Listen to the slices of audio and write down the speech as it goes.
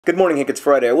Good morning, Hank. It's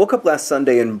Friday. I woke up last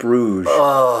Sunday in Bruges.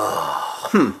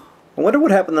 I wonder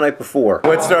what happened the night before.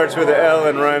 What starts with an L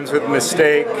and rhymes with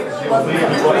mistake?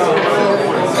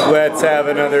 Let's have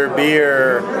another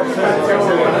beer.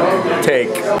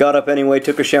 Take. Got up anyway,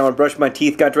 took a shower, brushed my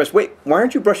teeth, got dressed. Wait, why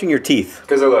aren't you brushing your teeth?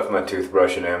 Because I left my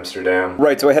toothbrush in Amsterdam.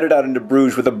 Right, so I headed out into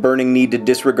Bruges with a burning need to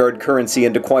disregard currency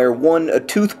and acquire 1, a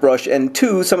toothbrush, and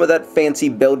 2, some of that fancy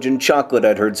Belgian chocolate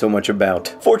I'd heard so much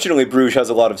about. Fortunately, Bruges has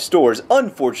a lot of stores.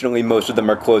 Unfortunately, most of them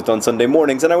are closed on Sunday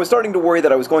mornings, and I was starting to worry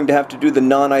that I was going to have to do the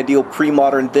non-ideal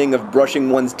pre-modern thing of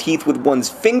brushing one's teeth with one's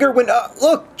finger when,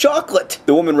 look, chocolate!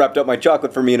 The woman wrapped up my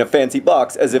chocolate for me in a fancy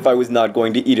box as if I was not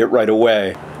going to eat it right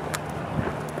away.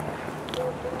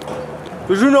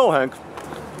 Did you know, Hank,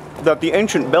 that the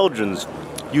ancient Belgians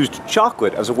used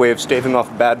chocolate as a way of staving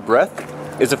off bad breath?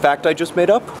 Is a fact I just made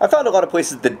up? I found a lot of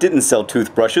places that didn't sell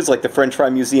toothbrushes, like the French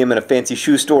Fry Museum and a fancy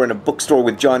shoe store and a bookstore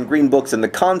with John Green books and the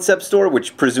Concept store,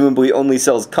 which presumably only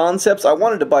sells concepts. I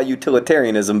wanted to buy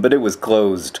utilitarianism, but it was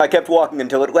closed. I kept walking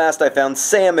until at last I found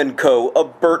Sam & Co., a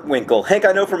Bert-Winkel. Hank,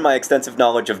 I know from my extensive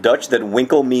knowledge of Dutch that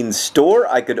Winkel means store.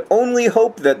 I could only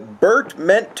hope that Bert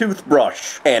meant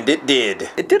toothbrush. And it did.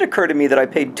 It did occur to me that I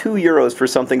paid €2 for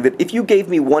something that if you gave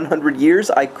me 100 years,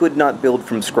 I could not build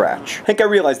from scratch. Hank, I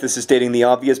realize this is stating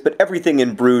the obvious, but everything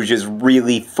in Bruges is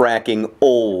really fracking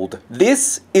old.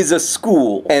 This is a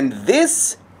school, and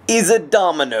this is a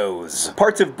Domino's.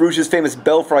 Parts of Bruges' famous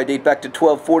Belfort date back to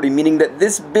 1240, meaning that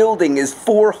this building is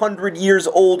 400 years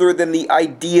older than the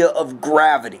idea of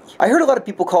gravity. I heard a lot of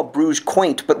people call Bruges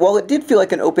quaint, but while it did feel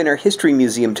like an open-air history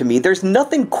museum to me, there's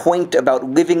nothing quaint about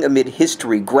living amid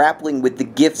history, grappling with the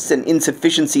gifts and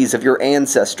insufficiencies of your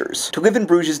ancestors. To live in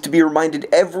Bruges is to be reminded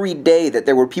every day that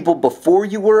there were people before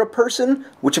you were a person,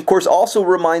 which of course also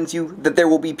reminds you that there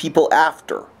will be people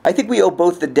after. I think we owe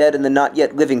both the dead and the not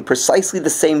yet living precisely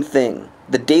the same thing,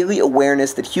 the daily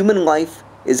awareness that human life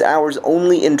is ours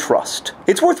only in trust.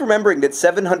 It's worth remembering that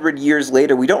 700 years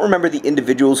later, we don't remember the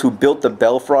individuals who built the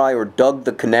Belfry or dug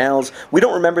the canals. We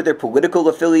don't remember their political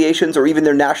affiliations or even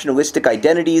their nationalistic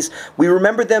identities. We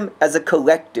remember them as a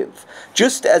collective,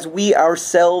 just as we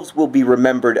ourselves will be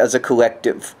remembered as a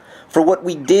collective, for what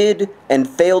we did and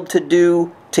failed to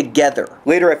do together.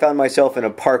 Later I found myself in a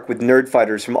park with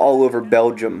Nerdfighters from all over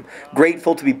Belgium,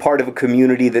 grateful to be part of a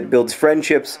community that builds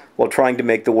friendships while trying to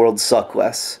make the world suck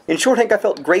less. In short, Hank, I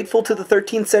felt grateful to the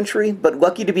 13th century, but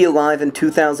lucky to be alive in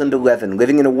 2011,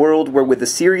 living in a world where with a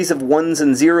series of ones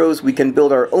and zeros we can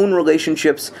build our own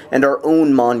relationships and our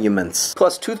own monuments.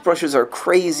 Plus, toothbrushes are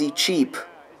crazy cheap.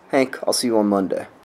 Hank, I'll see you on Monday.